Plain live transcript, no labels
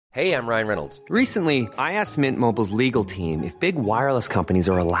Hey, I'm Ryan Reynolds. Recently, I asked Mint Mobile's legal team if big wireless companies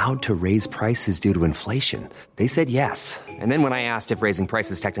are allowed to raise prices due to inflation. They said yes. And then when I asked if raising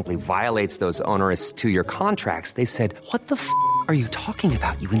prices technically violates those onerous two-year contracts, they said, "What the f*** are you talking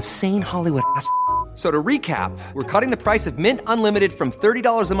about, you insane Hollywood ass?" So to recap, we're cutting the price of Mint Unlimited from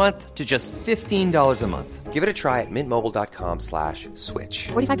 $30 a month to just $15 a month. Give it a try at mintmobile.com/switch.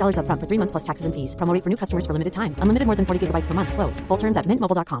 $45 up front for 3 months plus taxes and fees. Promo rate for new customers for limited time. Unlimited more than 40 gigabytes per month. Slows full terms at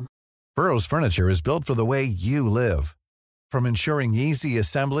mintmobile.com. Burrow's furniture is built for the way you live. From ensuring easy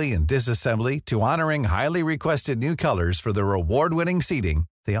assembly and disassembly to honoring highly requested new colors for their award-winning seating,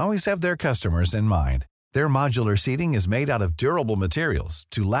 they always have their customers in mind. Their modular seating is made out of durable materials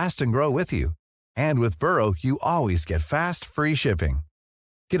to last and grow with you. And with Burrow, you always get fast, free shipping.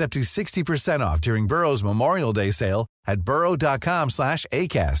 Get up to 60% off during Burrow's Memorial Day sale at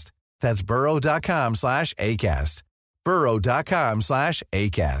burrow.com/ACAST. That's burrow.com/ACAST.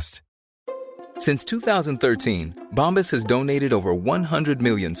 burrow.com/ACAST. Since 2013, Bombas has donated over 100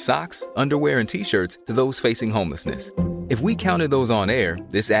 million socks, underwear, and T-shirts to those facing homelessness. If we counted those on air,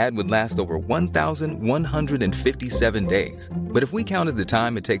 this ad would last over 1,157 days. But if we counted the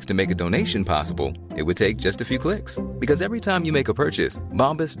time it takes to make a donation possible, it would take just a few clicks. Because every time you make a purchase,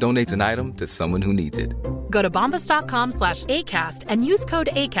 Bombas donates an item to someone who needs it. Go to bombas.com/ACAST and use code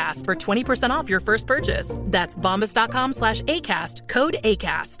ACAST for 20% off your first purchase. That's bombas.com/ACAST, code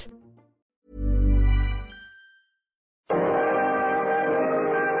ACAST.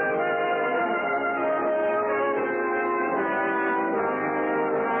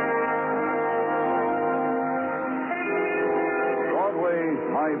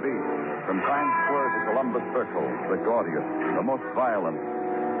 My Beat, from Times Square to Columbus Circle, the gaudiest, the most violent,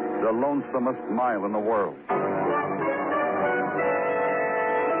 the lonesomest mile in the world.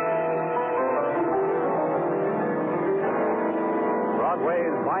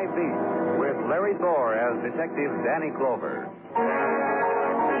 Broadway's My Beat, with Larry Thor as Detective Danny Clover.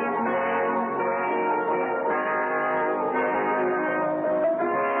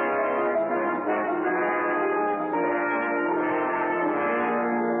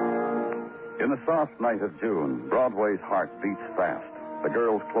 In the soft night of June, Broadway's heart beats fast. The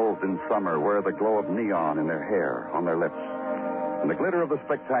girls clothed in summer wear the glow of neon in their hair, on their lips. And the glitter of the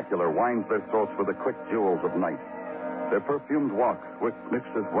spectacular winds their throats with the quick jewels of night. Their perfumed walk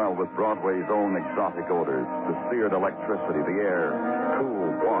mixes well with Broadway's own exotic odors, the seared electricity, the air, cool,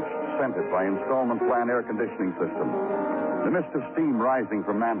 washed, scented by installment plan air conditioning system. The mist of steam rising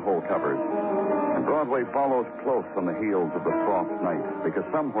from manhole covers. And Broadway follows close on the heels of the soft night, because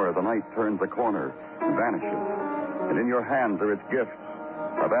somewhere the night turns a corner and vanishes. And in your hands are its gifts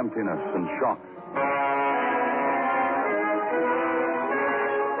of emptiness and shock.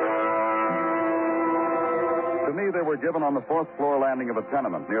 To me, they were given on the fourth floor landing of a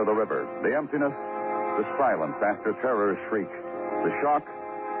tenement near the river. The emptiness, the silence after terror's shriek. The shock,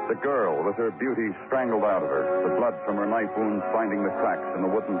 the girl with her beauty strangled out of her. The blood from her knife wounds finding the cracks in the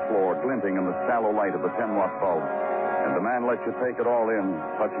wooden floor, glinting in the sallow light of the 10-watt bulb. And the man lets you take it all in,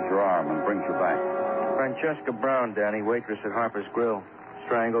 touches your arm, and brings you back. Francesca Brown, Danny, waitress at Harper's Grill.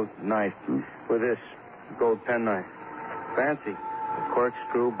 Strangled, knifed. With this gold penknife. Fancy. A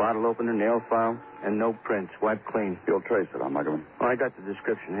corkscrew, bottle opener, nail file, and no prints. Wiped clean. You'll trace it, Muggerman. Oh, I got the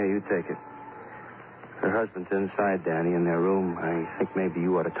description. Here, you take it. Her husband's inside, Danny, in their room. I think maybe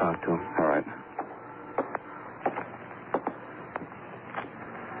you ought to talk to him. All right.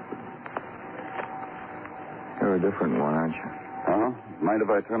 You're a different one, aren't you? Uh-huh. Mind if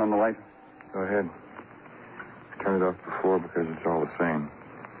I turn on the light? Go ahead. I turned it off before because it's all the same.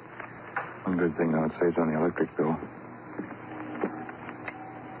 One good thing, though, it saves on the electric bill.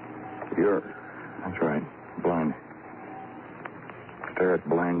 You're... That's right. Blind. Stare at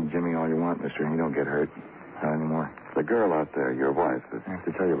blind Jimmy all you want, mister. You don't get hurt. Not anymore. The girl out there, your wife. I have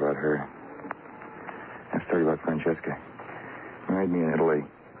to tell you about her. I have to tell you about Francesca. Married me in Italy.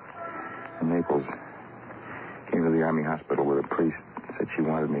 In Naples. Came to the army hospital with a priest. Said she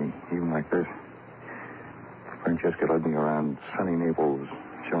wanted me, even like this. Francesca led me around sunny Naples,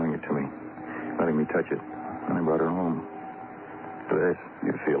 showing it to me. Letting me touch it. And I brought her home. To this.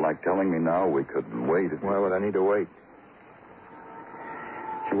 You feel like telling me now we could wait? Why would I need to wait?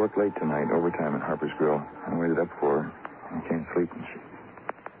 She worked late tonight, overtime at Harper's Grill. I waited up for her. I can't sleep.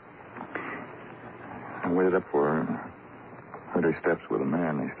 I waited up for her. Heard her steps with a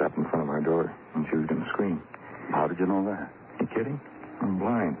man. They stopped in front of our door, and she was going to scream. How did you know that? You kidding? I'm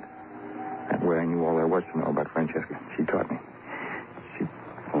blind. That way I knew all there was to know about Francesca. She taught me.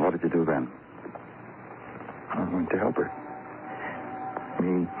 Well, what did you do then? I went to help her.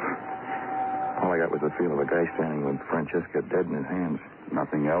 Me, All I got was the feel of a guy standing with Francesca dead in his hands.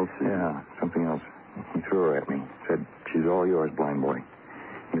 Nothing else? Yeah, something else. He threw her at me. Said, "She's all yours, blind boy."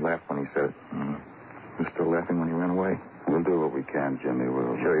 He laughed when he said it. He was still laughing when he ran away. We'll do what we can, Jimmy.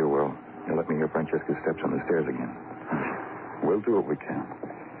 Sure you will. You'll let me hear Francesca's steps on the stairs again. We'll do what we can.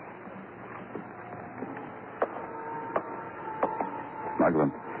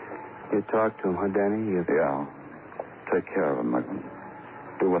 Mugland. You talked to him, huh, Danny? Yeah. Take care of him, Mugland.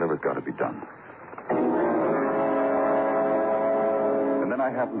 Do whatever's got to be done. And then I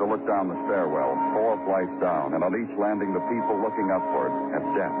happened to look down the stairwell, 4 flights down, and on each landing, the people looking upward at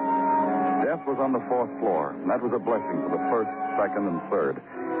death. Death was on the 4th floor, and that was a blessing for the 1st, 2nd, and 3rd.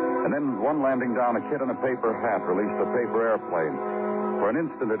 And then one landing down, a kid in a paper hat released a paper airplane. For an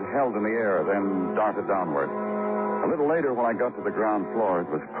instant, it held in the air, then darted downward. A little later, when I got to the ground floor, it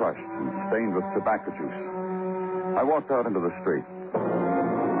was crushed and stained with tobacco juice. I walked out into the street.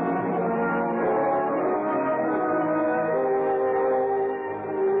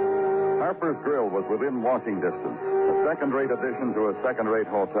 Harper's Grill was within walking distance, a second-rate addition to a second-rate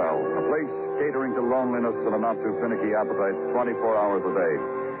hotel, a place catering to loneliness and a not-too-finicky appetite 24 hours a day.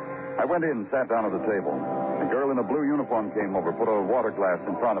 I went in, sat down at the table. A girl in a blue uniform came over, put a water glass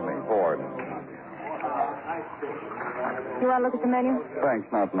in front of me, poured. You want to look at the menu? Thanks,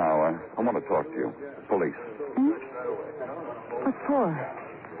 not now. I want to talk to you. Police. What for?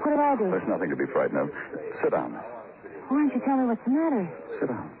 What did I do? There's nothing to be frightened of. Sit down. Why don't you tell me what's the matter? Sit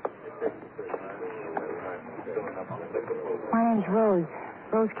down. My name's Rose.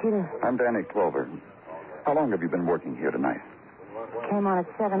 Rose Keeler. I'm Danny Clover. How long have you been working here tonight? Came on at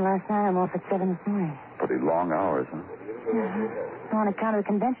 7 last night. I'm off at 7 this morning. Pretty long hours, huh? No on account of the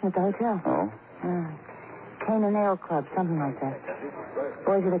convention at the hotel. Oh? Cane and Nail Club, something like that.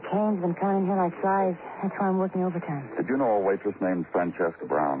 Boys with the canes have been coming in here like flies. That's why I'm working overtime. Did you know a waitress named Francesca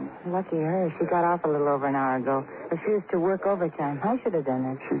Brown? Lucky her. She got off a little over an hour ago. Refused to work overtime. I should have done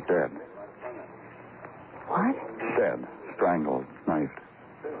that. She's dead. What? Dead. Strangled. Knifed.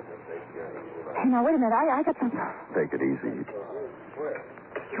 Hey, now, wait a minute. I got some... Take it easy.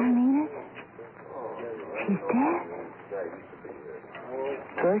 You mean it? She's dead?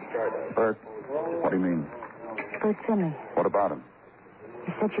 Bert? Bert? What do you mean? Bert Finley. What about him?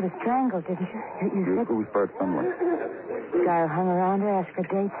 You said she was strangled, didn't you? You said... Who's Bert Finley? The guy who hung around her, asked for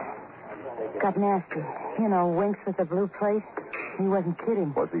dates. Got nasty. You know, winks with the blue plate. He wasn't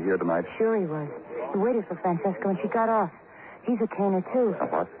kidding. Was he here tonight? Sure he was. He waited for Francesca when she got off. He's a caner, too. A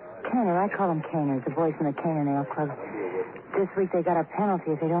what? Caner. I call him Caners, the boys from the Cane and Nail Club. This week they got a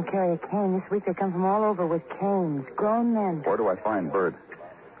penalty if they don't carry a cane. This week they come from all over with canes. Grown men. Where do I find Bert?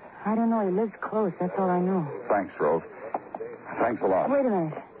 I don't know. He lives close. That's all I know. Thanks, Rose. Thanks a lot. Wait a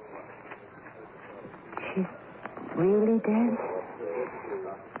minute. She's really dead?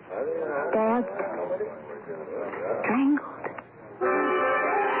 Stabbed? Strangled?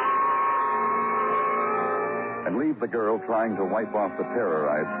 And leave the girl trying to wipe off the terror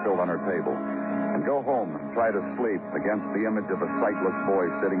I had spilled on her table. And go home and try to sleep against the image of a sightless boy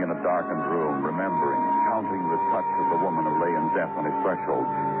sitting in a darkened room, remembering, counting the touch of the woman who lay in death on his threshold.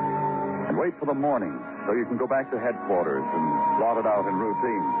 And wait for the morning so you can go back to headquarters and blot it out in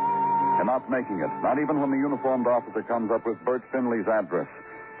routine. And not making it, not even when the uniformed officer comes up with Bert Finley's address.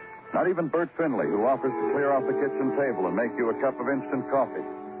 Not even Bert Finley, who offers to clear off the kitchen table and make you a cup of instant coffee.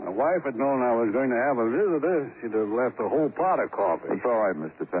 My wife had known I was going to have a visitor. She'd have left a whole pot of coffee. It's all right,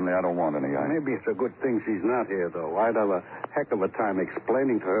 Mr. Finley. I don't want any. Maybe it's a good thing she's not here, though. I'd have a heck of a time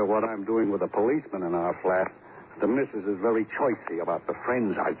explaining to her what I'm doing with a policeman in our flat. The missus is very choicey about the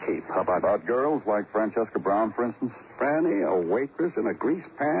friends I keep. About girls like Francesca Brown, for instance? Franny, a waitress in a grease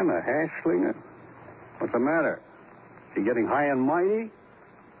pan, a hash slinger. What's the matter? She getting high and mighty?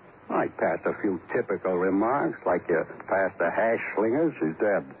 I passed a few typical remarks, like you passed a hash slinger. She's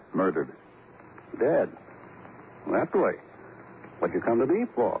dead. Murdered. Dead? That way. What you come to me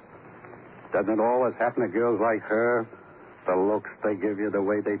for? Doesn't it always happen to girls like her? The looks they give you, the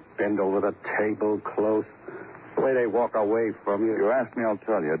way they bend over the table close, the way they walk away from you. You ask me, I'll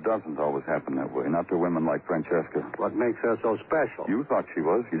tell you. It doesn't always happen that way. Not to women like Francesca. What makes her so special? You thought she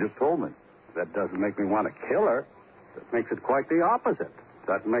was. You just told me. That doesn't make me want to kill her. That makes it quite the opposite.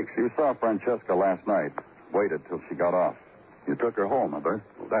 That makes... You saw Francesca last night. Waited till she got off. You took her home, huh, Bert?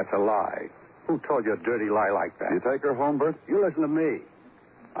 Well, that's a lie. Who told you a dirty lie like that? You take her home, Bert? You listen to me.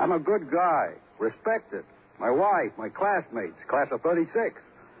 I'm a good guy. Respected. My wife, my classmates, class of 36.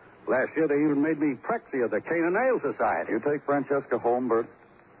 Last year, they even made me Prexy of the Cane and Nail Society. You take Francesca home, Bert?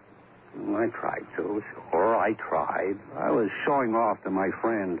 I tried to. Sure, I tried. I was showing off to my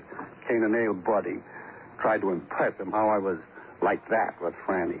friend, Cane and Nail Buddy. Tried to impress him how I was like that with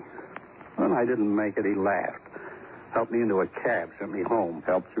Franny. When I didn't make it, he laughed. Helped me into a cab, sent me home.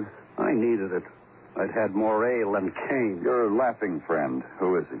 Helped you? I needed it. I'd had more ale than cane. Your laughing friend.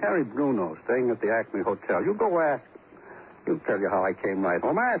 Who is he? Harry Bruno, staying at the Acme Hotel. You go ask him. He'll tell you how I came right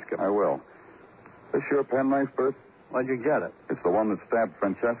home. Ask him. I will. This your penknife, Bert? Where'd you get it? It's the one that stabbed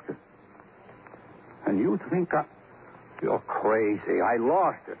Francesca. And you think You're crazy. I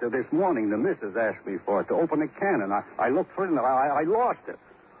lost it. This morning, the missus asked me for it to open a cannon. I looked for it, and I lost it.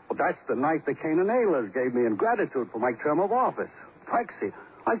 Well, that's the knife the cane and nailers gave me in gratitude for my term of office. Prexy,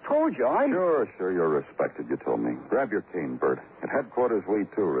 I told you, Sure, you're respected, you told me. Grab your cane, Bert. At headquarters, we,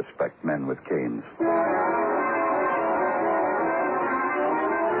 too, respect men with canes.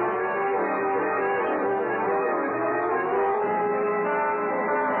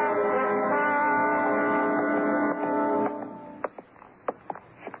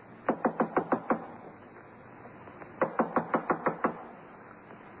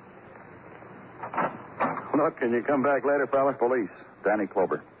 Look, can you come back later, fella? Police. Danny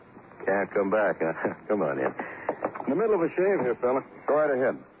Clover. Can't come back, huh? Come on in. In the middle of a shave here, fella. Go right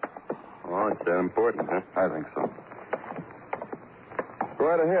ahead. Oh, it's that important, huh? I think so. Go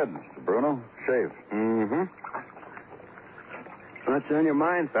right ahead, Mr. Bruno. Shave. Mm-hmm. What's on your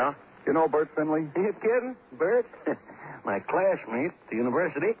mind, pal? You know Bert Finley? Are you kidding? Bert? My classmate at the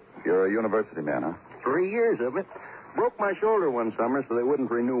university. You're a university man, huh? 3 years of it. Broke my shoulder one summer so they wouldn't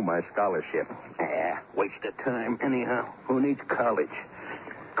renew my scholarship. Waste of time. Anyhow, who needs college?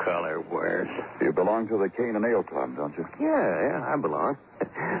 Color worse. You belong to the Cane and Ale Club, don't you? Yeah, I belong.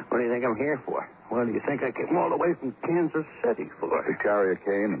 What do you think I'm here for? What do you think I came all the way from Kansas City for? To carry a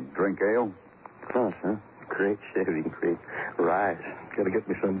cane and drink ale? Plus, huh? Great shaving cream. Rise. Gotta get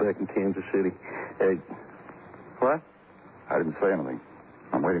me some back in Kansas City. What? I didn't say anything.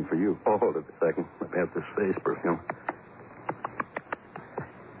 I'm waiting for you. Oh, hold it a second. Let me have this face perfume.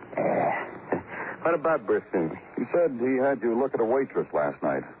 What about Bert Finley? He said he had you look at a waitress last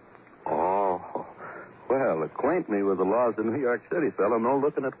night. Oh. Well, acquaint me with the laws of New York City, fella. No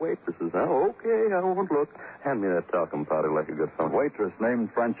looking at waitresses. Now, okay, I won't look. Hand me that talcum powder like a good fellow. Waitress named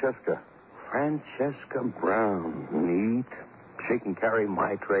Francesca. Francesca Brown. Neat. She can carry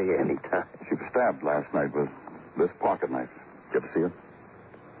my tray anytime. She was stabbed last night with this pocket knife. Did you ever see her?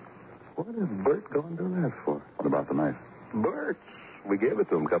 What is Bert going to do that for? What about the knife? Bert's. We gave it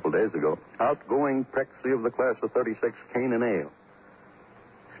to him a couple days ago. Outgoing Prexy of the class of 36, cane and ale.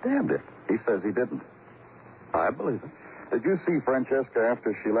 Stabbed her. He says he didn't. I believe it. Did you see Francesca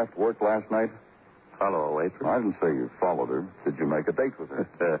after she left work last night? Follow a waitress? I didn't say you followed her. Did you make a date with her?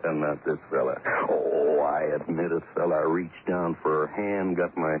 Not this fella. Oh, I admit it, fella. I reached down for her hand,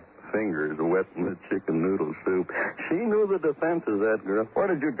 got my fingers wet in the chicken noodle soup. She knew the defenses, that girl. Where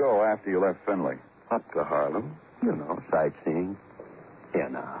did you go after you left Finley? Up to Harlem. You know, sightseeing.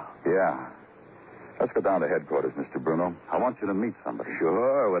 Yeah. Let's go down to headquarters, Mr. Bruno. I want you to meet somebody.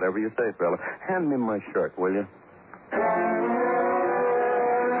 Sure, whatever you say, fella. Hand me my shirt, will you?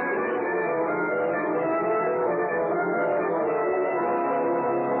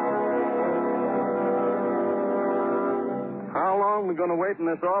 How long are we going to wait in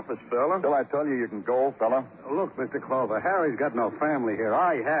this office, fella? Till I tell you can go, fella. Look, Mr. Clover, Harry's got no family here.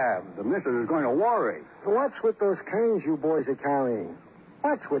 I have. The missus is going to worry. What's with those canes you boys are carrying?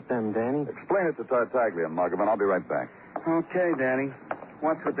 What's with them, Danny? Explain it to Tartaglia, Muggerman. I'll be right back. Okay, Danny.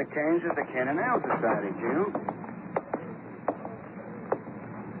 What's with the canes is the Cane and Ale Society, Jim.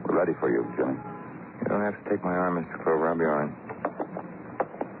 We're ready for you, Jimmy. You don't have to take my arm, Mr. Clover. I'll be all right.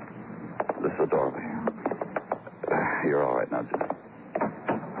 This is the doorway. You're all right now, Jimmy.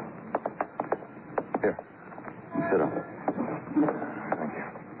 Here. You sit down. Thank you.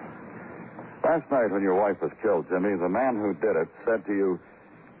 Last night when your wife was killed, Jimmy, the man who did it said to you,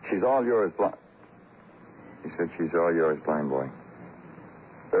 she's all yours, He said she's all yours, blind boy.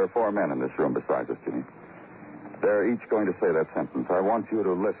 There are 4 men in this room besides us, Jimmy. They're each going to say that sentence. I want you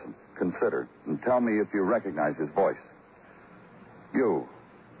to listen, consider, and tell me if you recognize his voice. You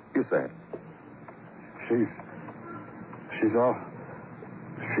say it. She's all...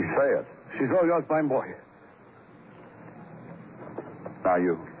 Say it. She's all yours, blind boy. Now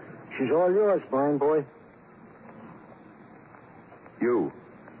you. She's all yours, blind boy. You.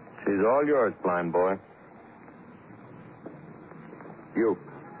 She's all yours, blind boy. You.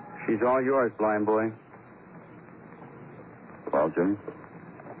 She's all yours, blind boy. Well, Jimmy?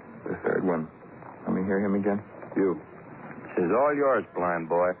 The third one. Let me hear him again. You. She's all yours, blind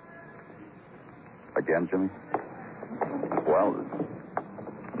boy. Again, Jimmy? Well,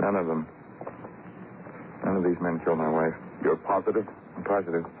 None of them. None of these men killed my wife. you're positive? I'm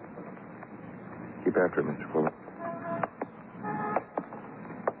positive. Keep after it, Mr. Fuller.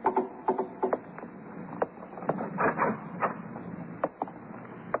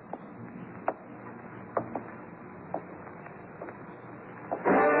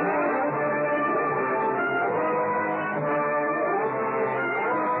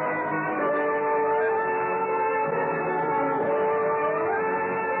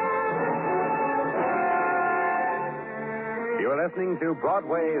 You're listening to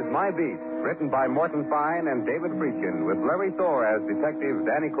Broadway's My Beat, written by Morton Fine and David Friedkin, with Larry Thor as Detective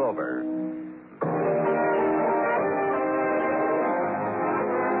Danny Clover.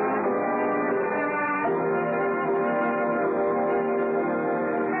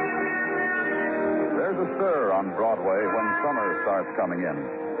 There's a stir on Broadway when summer starts coming in.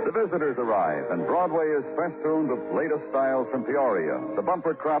 The visitors arrive, and Broadway is festooned with latest styles from Peoria, the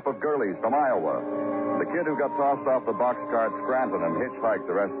bumper crop of girlies from Iowa, the kid who got tossed off the boxcar at Scranton and hitchhiked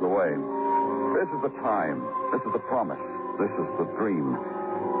the rest of the way. This is the time. This is the promise. This is the dream.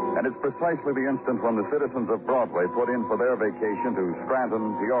 And it's precisely the instant when the citizens of Broadway put in for their vacation to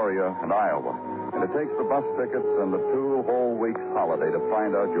Scranton, Peoria, and Iowa. And it takes the bus tickets and the 2 whole weeks' holiday to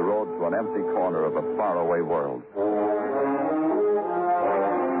find out you rode to an empty corner of a faraway world.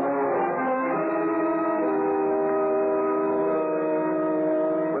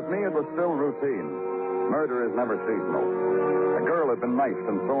 With me, it was still routine. Murder is never seasonal. A girl had been knifed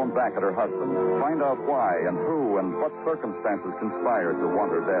and thrown back at her husband. Find out why and who and what circumstances conspired to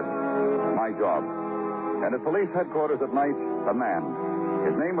want her dead. My job. And at police headquarters at night, a man.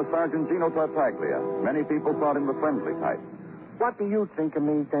 His name was Sergeant Gino Tartaglia. Many people thought him the friendly type. What do you think of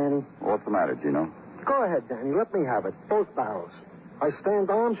me, Danny? What's the matter, Gino? Go ahead, Danny. Let me have it. Both barrels. I stand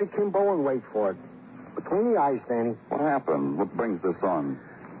arms akimbo and wait for it. Between the eyes, Danny. What happened? What brings this on?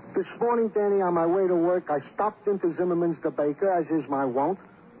 This morning, Danny, on my way to work, I stopped into Zimmerman's the baker, as is my wont,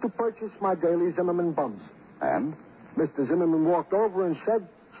 to purchase my daily Zimmerman bums. And? Mr. Zimmerman walked over and said,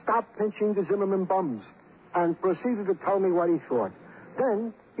 "Stop pinching the Zimmerman bums," and proceeded to tell me what he thought.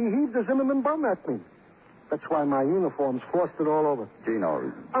 Then he heaved the Zimmerman bum at me. That's why my uniform's frosted all over.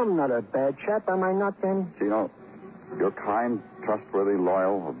 Gino. I'm not a bad chap, am I not, Danny? Gino, you're kind, trustworthy,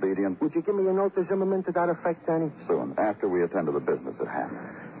 loyal, obedient. Would you give me a note to Zimmerman to that effect, Danny? Soon, after we attend to the business at hand.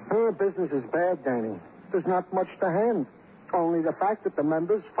 Business is bad, Danny. There's not much to hand. Only the fact that the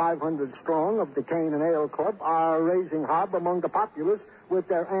members, 500 strong, of the Cane and Ale Club are raising hob among the populace with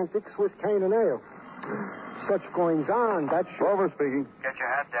their antics with cane and ale. Such goings on, that's... Grover speaking. Get your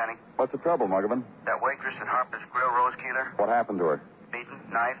hat, Danny. What's the trouble, Muggerman? That waitress at Harper's Grill, Rose Keeler. What happened to her? Beaten,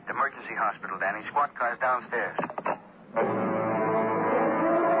 knifed, emergency hospital, Danny. Squad car's downstairs.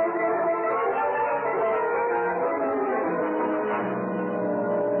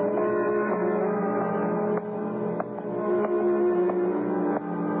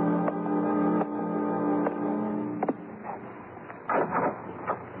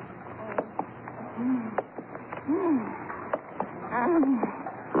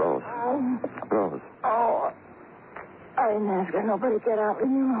 Rose. Oh, I didn't ask her. Nobody get out.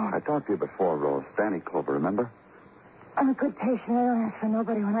 Leave me alone. I talked to you before, Rose. Danny Clover, remember? I'm a good patient. I don't ask for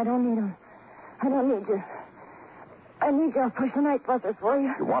nobody when I don't need them. I don't need you. I need you. I'll push the night buses for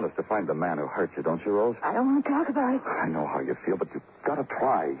you. You want us to find the man who hurt you, don't you, Rose? I don't want to talk about it. I know how you feel, but you've got to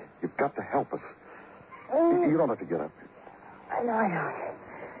try. You've got to help us. You don't have to get up. I know I don't.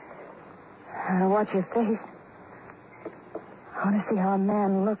 I don't watch your face. I want to see how a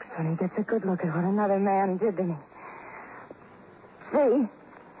man looks when he gets a good look at what another man did to me. See?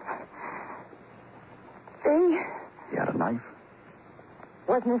 See? He had a knife?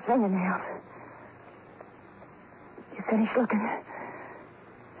 Wasn't his fingernails. You finished looking? Yeah,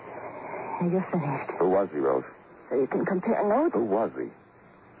 you're finished. Who was he, Rose? So you can compare notes? Who was he?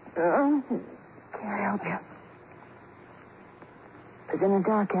 Oh, can't help you. It was in a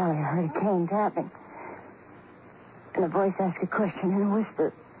dark alley. I heard a cane tapping. And a voice asked a question in a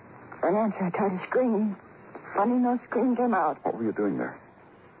whisper. For an answer, I tried to scream. Funny, no scream came out. What were you doing there?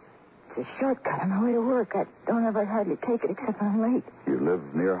 It's a shortcut on my way to work. I don't ever hardly take it except when I'm late. You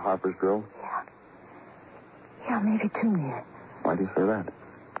live near Harper's Grill? Yeah, maybe too near. Why do you say that?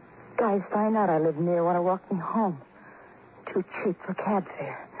 Guys find out I live near want to walk me home. Too cheap for cab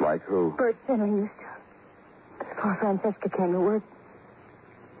fare. Like who? Bert Finley used to. Before Francesca came to work.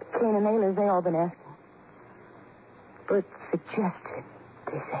 Cane and Nailers, they all been asking. Bert suggested,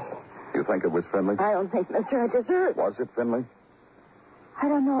 they say. You think it was Finley? I don't think, mister. I just heard. Was it Finley? I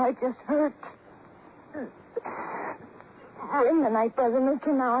don't know. I just heard. Ring the night buzzer,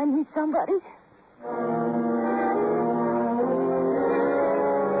 mister. Now I need somebody. In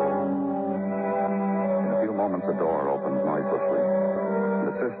a few moments, the door opened noiselessly.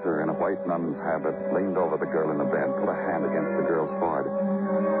 The sister, in a white nun's habit, leaned over the girl in the bed, put a hand against the girl's forehead.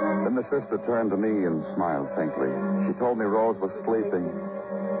 Then the sister turned to me and smiled faintly. She told me Rose was sleeping.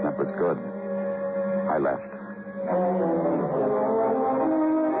 That was good. I left.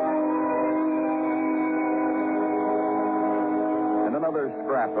 And another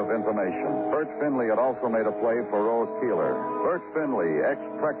scrap of information. Bert Finley had also made a play for Rose Keeler. Bert Finley,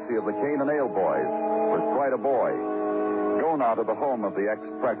 ex-Prexy of the Cane and Ale Boys, was quite a boy. Go go now to the home of the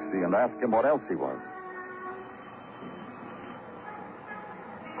ex-Prexy and ask him what else he was.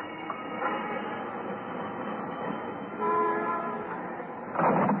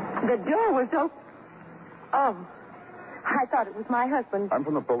 The door was open. Oh, I thought it was my husband. I'm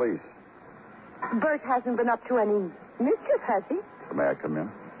from the police. Bert hasn't been up to any mischief, has he? May I come in?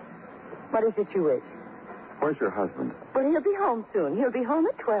 What is it you wish? Where's your husband? Well, he'll be home soon. He'll be home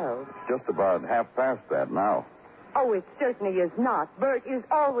at 12. It's just about 1/2 that now. Oh, it certainly is not. Bert is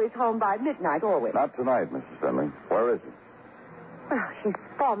always home by midnight, always. Not tonight, Mrs. Finley. Where is he? Well, he's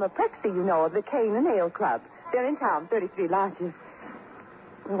former Prexy, you know, of the Cane and Ale Club. They're in town, 33 lodges.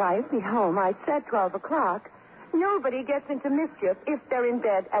 Why isn't he home? I said 12 o'clock. Nobody gets into mischief if they're in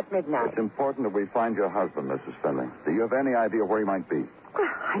bed at midnight. It's important that we find your husband, Mrs. Finley. Do you have any idea where he might be? Well,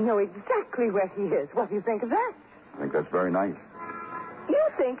 I know exactly where he is. What do you think of that? I think that's very nice. You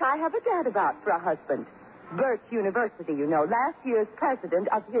think I have a dad about for a husband. Bert University, you know, last year's president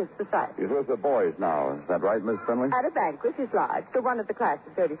of his society. He's with the boys now. Is that right, Miss Finley? At a banquet, his lodge, the one of the class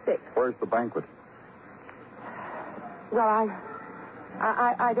of 36. Where's the banquet? Well,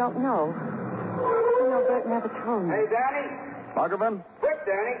 I don't know. You know, Bert never told me. Hey, Danny. Muggerman? Quick,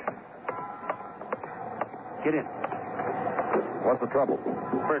 Danny. Get in. What's the trouble?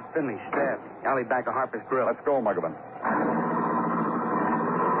 Bert Finley, stabbed. Alley back of Harper's Grill. Let's go, Muggerman.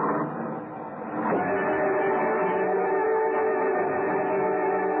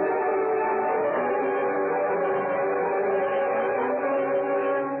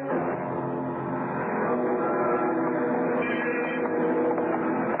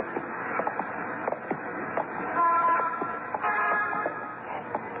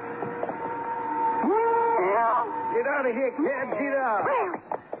 Get out of here, kid. Get out.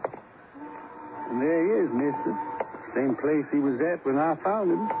 And there he is, mister. Same place he was at when I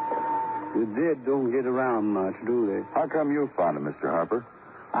found him. The dead don't get around much, do they? How come you found him, Mr. Harper?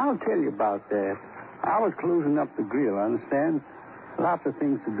 I'll tell you about that. I was closing up the grill, understand? Lots of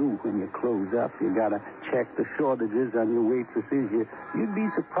things to do when you close up. You gotta check the shortages on your waitresses. You'd be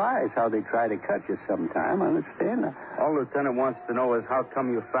surprised how they try to cut you sometime, understand? All Lieutenant wants to know is how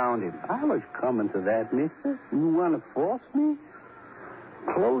come you found him. I was coming to that, mister. You want to force me?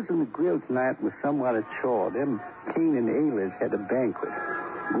 Closing the grill tonight was somewhat a chore. Them Cane and Ailers had a banquet.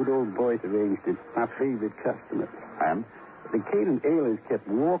 Good old Boyd arranged it. My favorite customer. And? The Cane and Ailers kept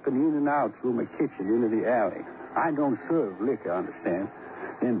walking in and out through my kitchen into the alley. I don't serve liquor, understand?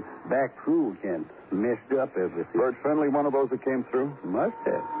 Then back through again. Messed up everything. Bert Finley, one of those that came through? Must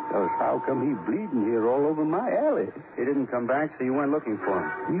have. Else how come he bleeding here all over my alley? He didn't come back, so you went looking for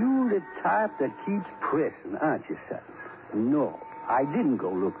him. You the type that keeps pressing, aren't you, son? No, I didn't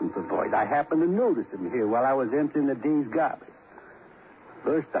go looking for Boyd. I happened to notice him here while I was emptying the day's garbage.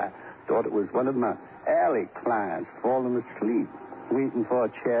 First, I thought it was one of my alley clients falling asleep, waiting for a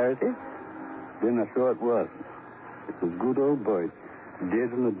charity. Then I saw it wasn't. It was good old Boyd,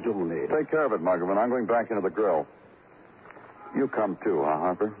 dead in a donator. Take care of it, Muggerman. I'm going back into the grill. You come too, huh,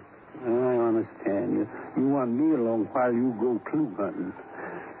 Harper? I understand you. You want me along while you go clue hunting.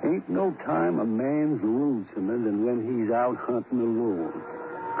 Ain't no time a man's lonesomer than when he's out hunting alone.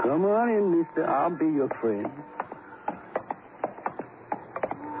 Come on in, mister. I'll be your friend.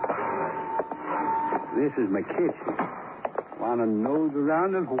 This is my kitchen. Want to nose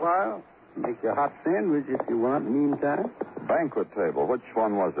around it a while? Make you a hot sandwich if you want, meantime. Banquet table. Which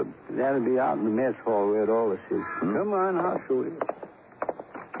one was it? That'll be out in the mess hall where it all is. Come on, I'll show you.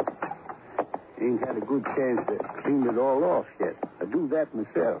 Ain't had a good chance to clean it all off yet. I do that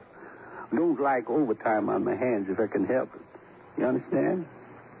myself. Don't like overtime on my hands if I can help it. You understand?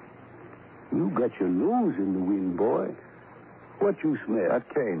 You got your nose in the wind, boy. What you smell? That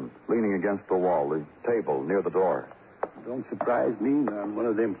cane leaning against the wall, the table near the door. Don't surprise me none. One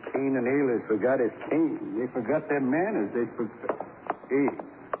of them Cane and Ailers forgot his cane. They forgot their manners. They forgot... Hey,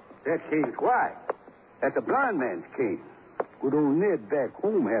 that cane's white. That's a blind man's cane. Good old Ned back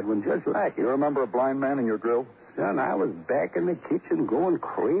home had one just like it. You remember a blind man in your grill? Son, I was back in the kitchen going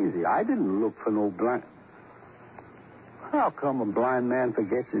crazy. I didn't look for no blind... How come a blind man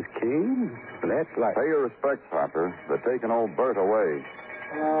forgets his cane? That's like... Pay your respects, Harper. They're taking old Bert away.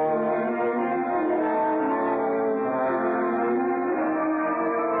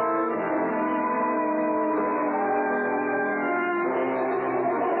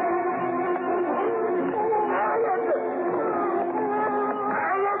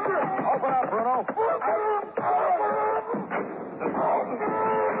 Open up, Bruno.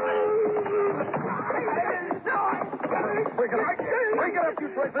 Break it up, you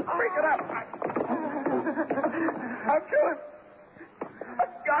twins. Break it up. I'll kill him.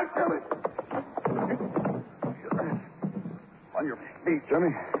 I'll kill him. beat,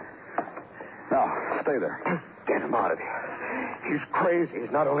 Jimmy. Now, stay there. Get him out of here. He's crazy.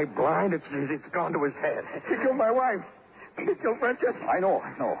 He's not only blind, it's gone to his head. He killed my wife. He killed Francesca. I know.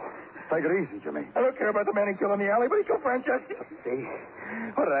 Take it easy, Jimmy. I don't care about the man he killed in the alley, but he killed Francesca. See?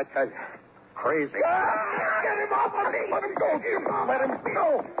 What did I tell you? Crazy. Get him off of me! Let him go, Jim. Let him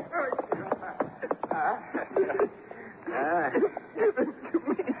go. Give him to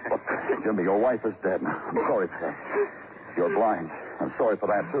me. Look, Jimmy, your wife is dead. I'm sorry for that. You're blind. I'm sorry for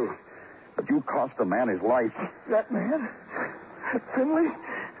that, too. But you cost a man his life. That man? Finley?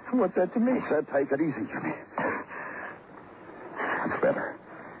 What's that to me? I said take it easy, Jimmy. That's better.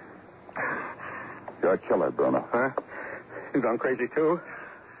 You're a killer, Bruno. Huh? You gone crazy, too?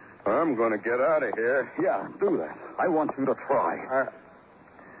 I'm going to get out of here. Yeah, do that. I want you to try.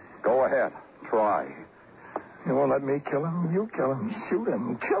 Go ahead. Try. You won't let me kill him? You kill him. Shoot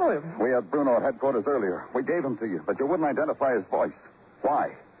him. Kill him. We had Bruno at headquarters earlier. We gave him to you, but you wouldn't identify his voice.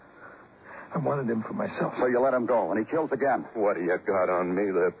 Why? I wanted him for myself. So you let him go, and he kills again. What do you got on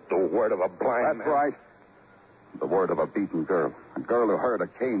me? The word of a blind man? That's right. The word of a beaten girl. A girl who heard a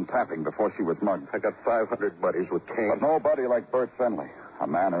cane tapping before she was mugged. I got 500 buddies with canes. But nobody like Bert Finley. A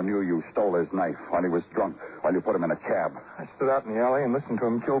man who knew you stole his knife while he was drunk, while you put him in a cab. I stood out in the alley and listened to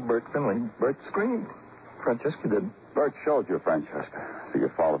him kill Bert Finley. Bert screamed. Francesca did. Bert showed you Francesca. So you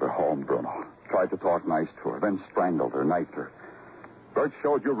followed her home, Bruno. Tried to talk nice to her, then strangled her, knifed her. Bert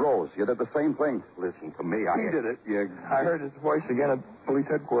showed you Rose. You did the same thing. Listen to me. He did it. I heard his voice again at police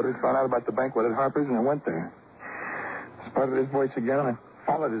headquarters, found out about the banquet at Harper's, and I went there. Spotted his voice again, and I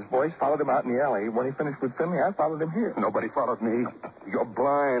followed his voice, followed him out in the alley. When he finished with Finley, I followed him here. Nobody followed me. You're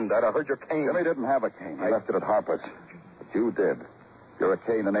blind. I'd have heard your cane. Jimmy didn't have a cane. He left it at Harper's. But you did. You're a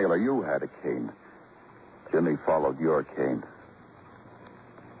cane and nailer. You had a cane. Jimmy followed your cane.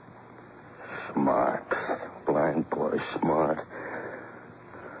 Smart. Blind boy, smart.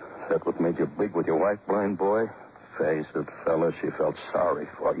 That what made you big with your wife, blind boy? Face it, fella, she felt sorry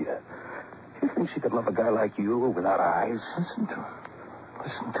for you. You think she could love a guy like you without eyes? Listen to him.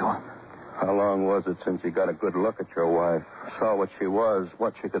 Listen to him. How long was it since you got a good look at your wife? Saw what she was,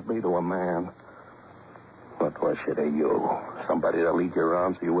 what she could be to a man? What was she to you? Somebody to lead you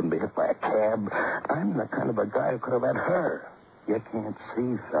around so you wouldn't be hit by a cab? I'm the kind of a guy who could have had her. You can't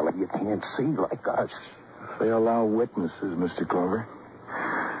see, fella. You can't see like us. If they allow witnesses, Mr. Clover,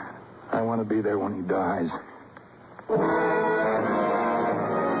 I want to be there when he dies.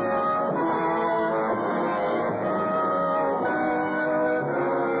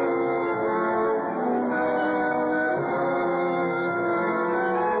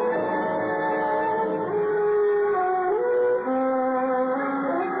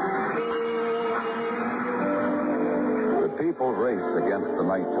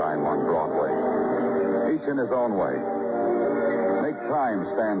 Nighttime on Broadway. Each in his own way. Make time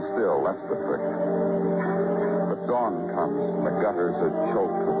stand still, that's the trick. But dawn comes and the gutters are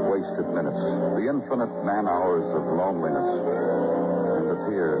choked with wasted minutes. The infinite man-hours of loneliness. And the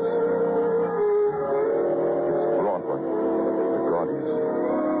tears. It's Broadway. The gaudiest.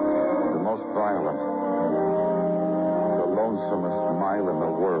 The most violent. The lonesomest mile in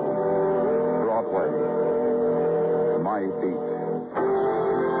the world. Broadway. My beat.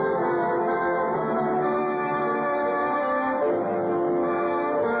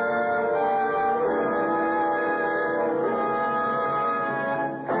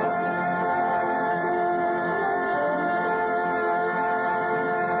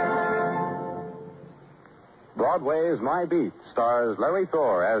 Broadway's My Beat stars Larry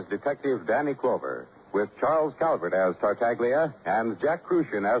Thor as Detective Danny Clover, with Charles Calvert as Tartaglia and Jack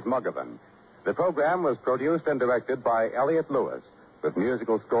Crucian as Muggavan. The program was produced and directed by Elliott Lewis, with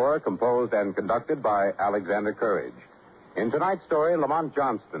musical score composed and conducted by Alexander Courage. In tonight's story, Lamont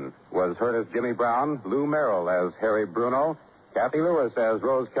Johnston was heard as Jimmy Brown, Lou Merrill as Harry Bruno, Kathy Lewis as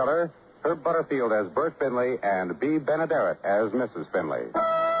Rose Keller, Herb Butterfield as Bert Finley, and Bea Benaderet as Mrs. Finley.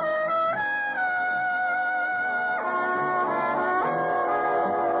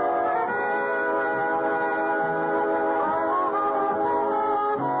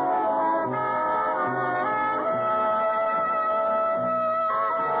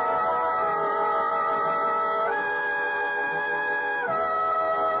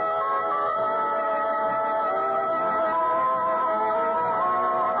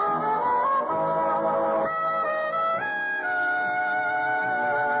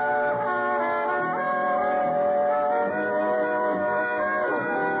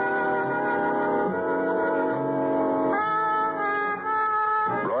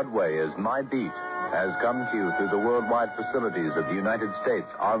 My Beat has come to you through the worldwide facilities of the United States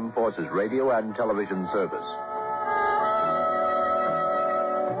Armed Forces Radio and Television Service.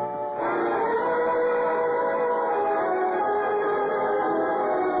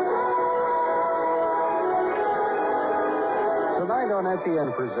 on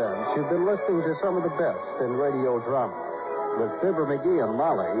FEN Presents, you've been listening to some of the best in radio drama with Fibber McGee and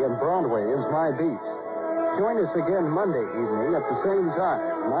Molly and Broadway is My Beat. Join us again Monday evening at the same time,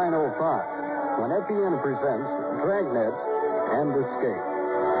 9:05, when FEN presents Dragnet and Escape.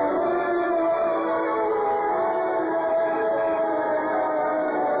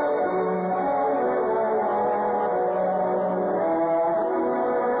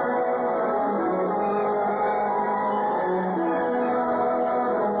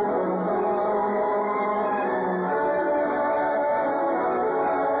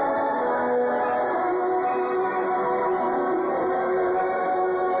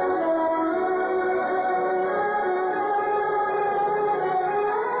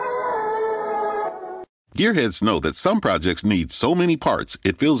 Gearheads know that some projects need so many parts,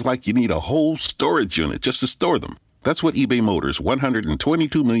 it feels like you need a whole storage unit just to store them. That's what eBay Motors'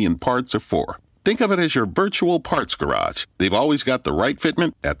 122 million parts are for. Think of it as your virtual parts garage. They've always got the right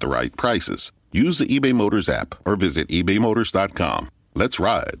fitment at the right prices. Use the eBay Motors app or visit ebaymotors.com. Let's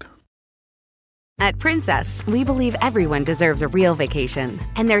ride. At Princess, we believe everyone deserves a real vacation.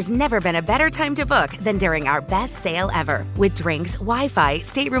 And there's never been a better time to book than during our best sale ever. With drinks, Wi-Fi,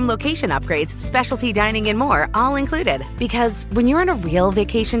 stateroom location upgrades, specialty dining, and more, all included. Because when you're on a real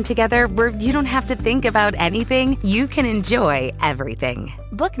vacation together where you don't have to think about anything, you can enjoy everything.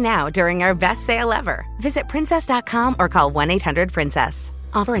 Book now during our best sale ever. Visit princess.com or call 1-800-PRINCESS.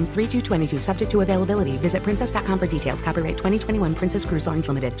 Offer ends 3/2/22, subject to availability. Visit princess.com for details. Copyright 2021 Princess Cruise Lines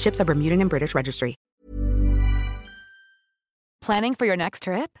Limited. Ships are Bermudan and British Registry. Planning for your next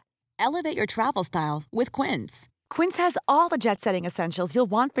trip? Elevate your travel style with Quince. Quince has all the jet-setting essentials you'll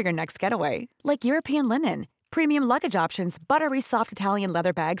want for your next getaway, like European linen, premium luggage options, buttery soft Italian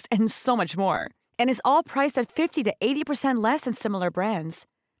leather bags, and so much more. And is all priced at 50 to 80% less than similar brands.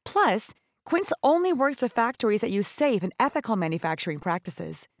 Plus, Quince only works with factories that use safe and ethical manufacturing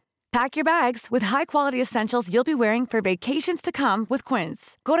practices. Pack your bags with high-quality essentials you'll be wearing for vacations to come with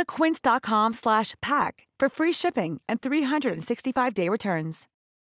Quince. Go to quince.com/pack for free shipping and 365-day returns.